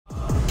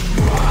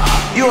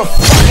You a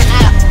fucking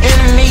app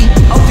enemy.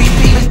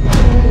 OPP.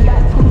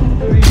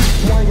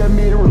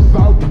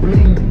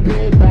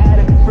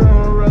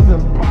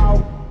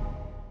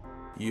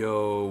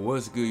 Yo,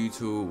 what's good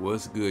YouTube?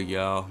 What's good,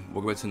 y'all?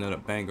 Welcome back to another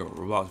banger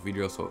Roblox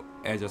video. So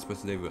as y'all spent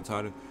today with the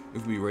title,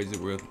 if we raise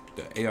it with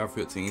the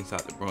AR15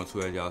 inside the Bronx,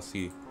 as y'all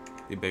see,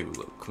 this baby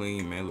look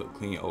clean, man, look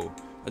clean. Oh,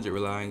 I just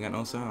realized I ain't got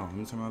no sound. Let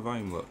me turn my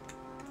volume up.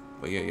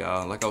 But yeah,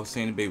 y'all, like I was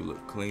saying, the baby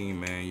look clean,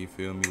 man. You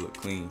feel me? Look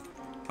clean.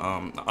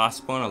 I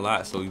spun a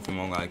lot, so you feel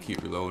me? I gotta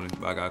keep reloading.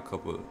 But I got a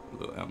couple of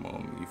little ammo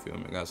on me. You feel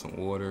me? I got some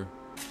water.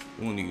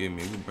 We don't need to get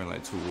me. We bring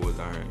like 2 waters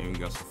down here, and we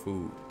got some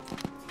food.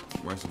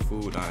 Bring some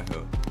food down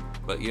here.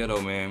 But yeah, though,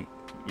 man.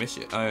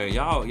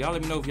 Y'all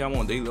let me know if y'all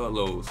want daily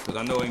uploads, cause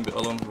I know I ain't been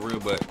uploading for real,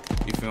 but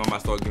you feel me? I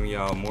might start giving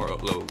y'all more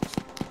uploads.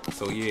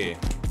 So yeah.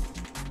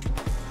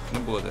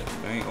 Them boys that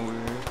ain't over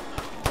here.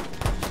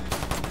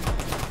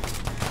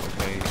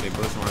 Okay, they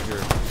busting right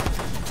here.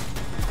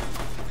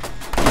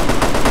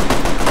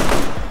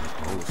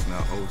 Oh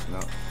snap! Oh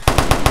snap!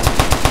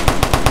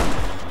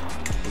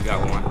 We got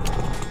one.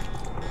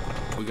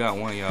 We got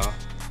one, y'all.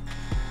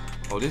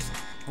 Oh, this.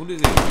 Who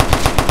this is?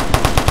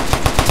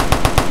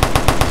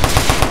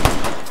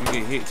 We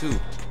get hit too.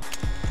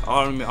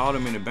 All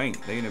them in the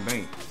bank. They in the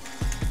bank.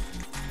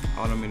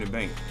 All them in the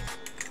bank.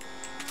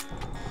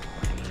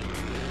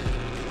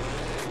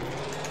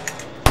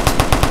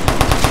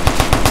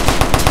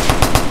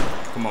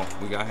 Come on,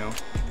 we got him.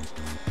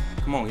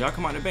 Come on, y'all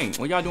come out the bank.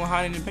 What y'all doing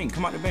hiding in the bank?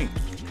 Come out the bank.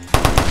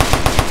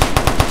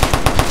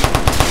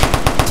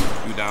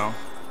 You down.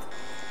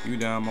 You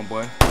down, my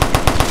boy.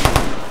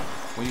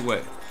 Where you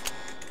at?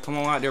 Come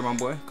on out there, my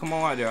boy. Come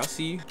on out there. I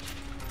see you.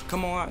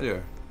 Come on out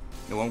there.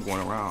 No, I'm going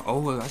around.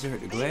 Oh, I just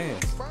heard the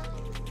glass.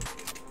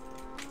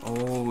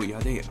 Oh, yeah,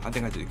 I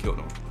think I just killed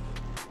him.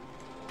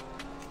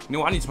 You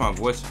know, I need to turn my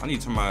voice. I need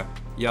to turn my.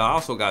 Yeah, I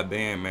also got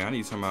banned, man. I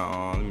need to turn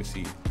my. Let me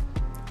see.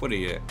 What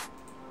they at?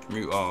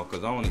 Mute all,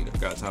 cause I don't need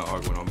got time to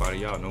argue with nobody.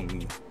 Y'all know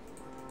me.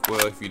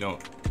 Well, if you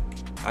don't,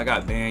 I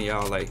got banned,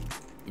 y'all, like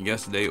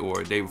yesterday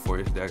or a day before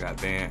yesterday. I got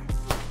banned.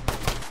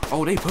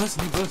 Oh, they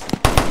busting.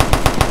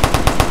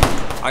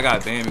 I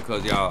got banned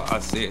because y'all, I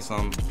said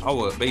something. I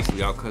was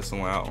basically y'all cut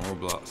someone out on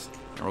Roblox.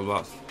 And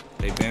Roblox,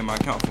 they banned my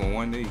account for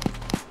 1 day.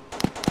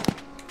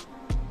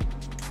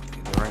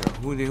 Right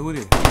here. Who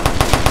did?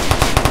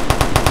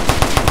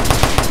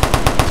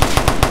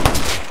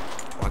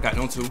 Oh, I got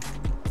them too.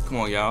 Come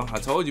on, y'all. I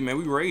told you, man,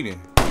 we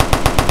raiding.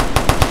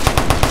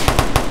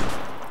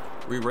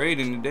 We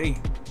raiding today.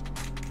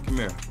 Come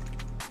here.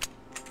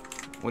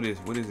 What is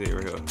it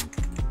right here?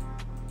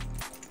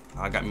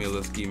 I got me a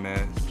little ski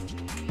mask.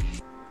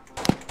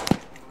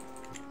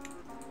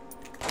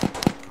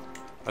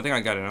 I think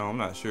I got it on. I'm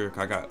not sure.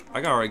 I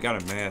already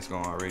got a mask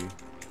on already.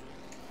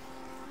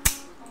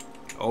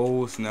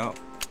 Oh snap!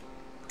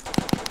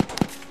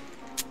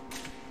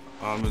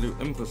 Let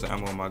me put some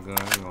ammo on my gun.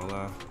 I ain't gonna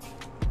lie.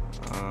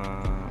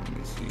 Let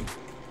me see.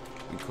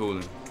 We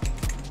cooling.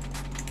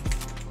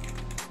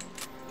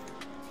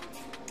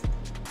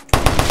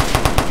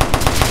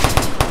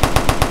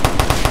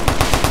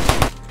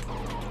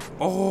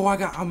 Oh,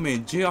 I'm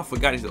in jail. I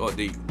forgot this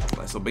update.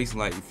 Like, so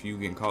basically, like, if you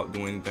getting caught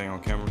doing anything on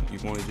camera, you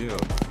going to jail.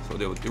 So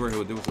there was a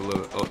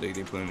little update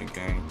they put in the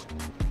game.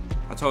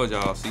 I told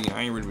y'all, see,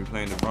 I ain't really be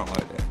playing the Bronx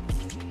like that.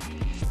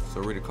 So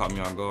it really caught me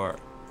on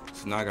guard.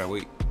 So now I gotta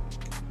wait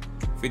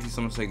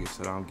 50-something seconds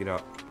so I don't get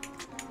out.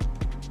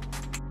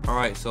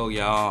 Alright, so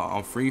y'all,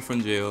 I'm free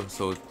from jail,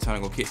 so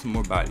time to go catch some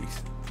more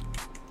bodies.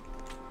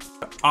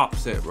 The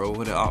opposite, bro.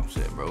 Where the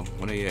opposite, bro?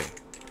 Where they at?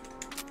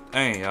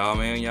 Dang, y'all,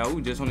 man, y'all,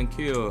 we just want to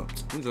kill.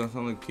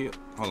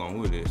 Hold on,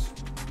 who it is?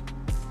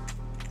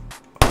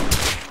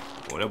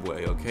 Oh, that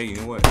boy, okay, you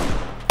know what?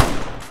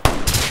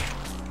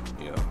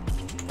 Yeah.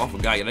 Oh, I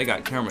forgot, yeah, they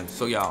got cameras.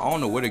 So y'all, I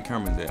don't know where the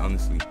cameras at,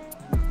 honestly.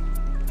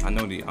 I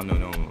know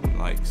them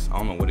likes. I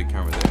don't know where the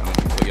cameras at,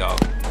 honestly.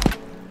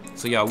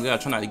 So y'all, we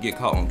gotta try not to get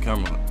caught on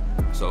camera.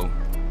 So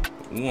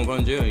we won't go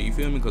to jail, you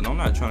feel me? Cause I'm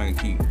not trying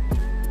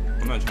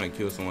to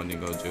kill someone and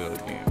go to jail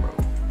again, bro.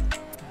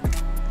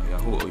 Yeah,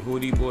 who are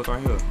these boys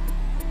right here?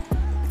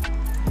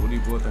 Who are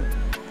these boys right here?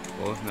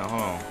 Oh, now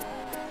hold on.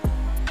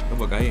 That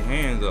boy got his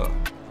hands up.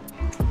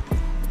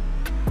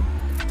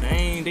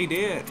 Dang, they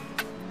dead.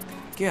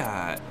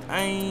 God,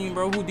 dang,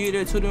 bro, who did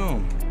that to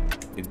them?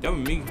 If that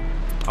was me,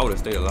 I would have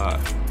stayed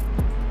alive.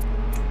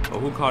 Oh,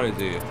 who caught his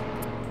head?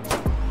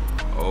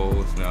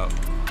 Oh, snap.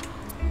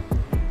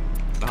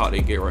 The hot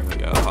they gate right here,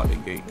 y'all. Hot they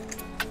gate.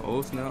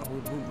 Oh, snap.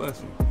 Who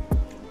busting?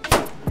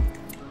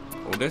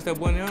 Oh, that's that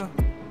boy now?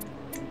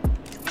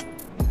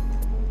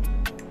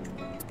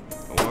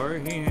 Don't worry,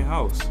 he in the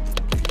house.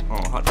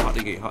 Oh, hot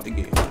the gate. Oh,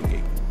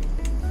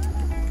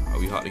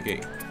 we hot the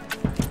gate.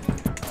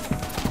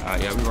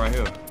 Alright, yeah, we right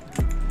here.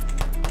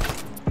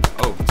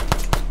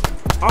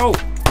 Oh.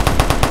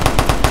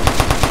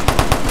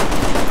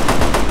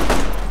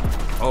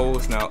 Oh,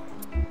 snap.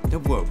 That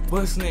boy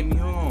busting at me,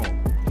 hold on.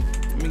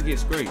 Let me get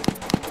straight.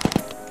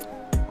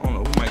 I don't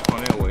know who might come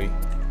that way.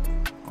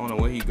 I don't know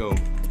where he go.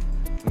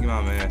 Let me get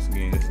my mask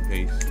again just in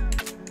case.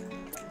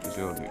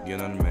 Get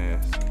another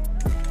mask.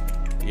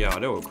 Yeah,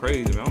 that was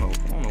crazy, man. I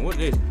don't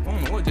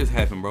know what just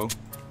happened, bro.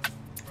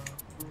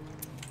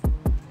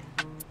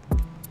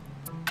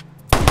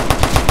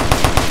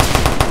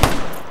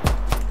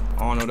 I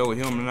don't know if that was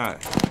him or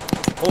not.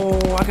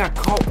 Oh, I got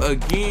caught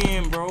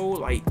again, bro.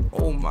 Like,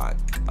 oh my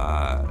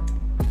god.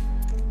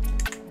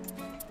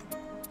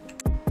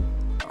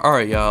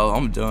 Alright, y'all,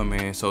 I'm done,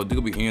 man. So this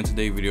will be end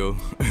today's video.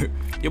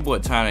 your boy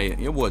trying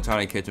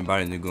to catching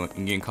bodies and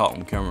getting caught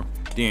on camera,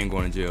 then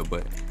going to jail.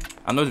 But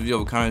I know the video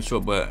was kind of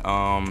short, but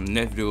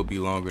next video will be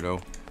longer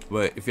though.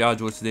 But if y'all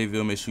enjoyed today's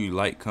video, make sure you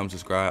like, comment,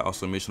 subscribe.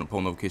 Also make sure the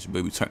post notification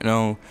bell be turned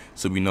on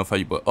so we know if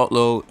you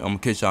upload. I'm gonna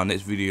catch y'all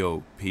next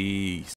video. Peace.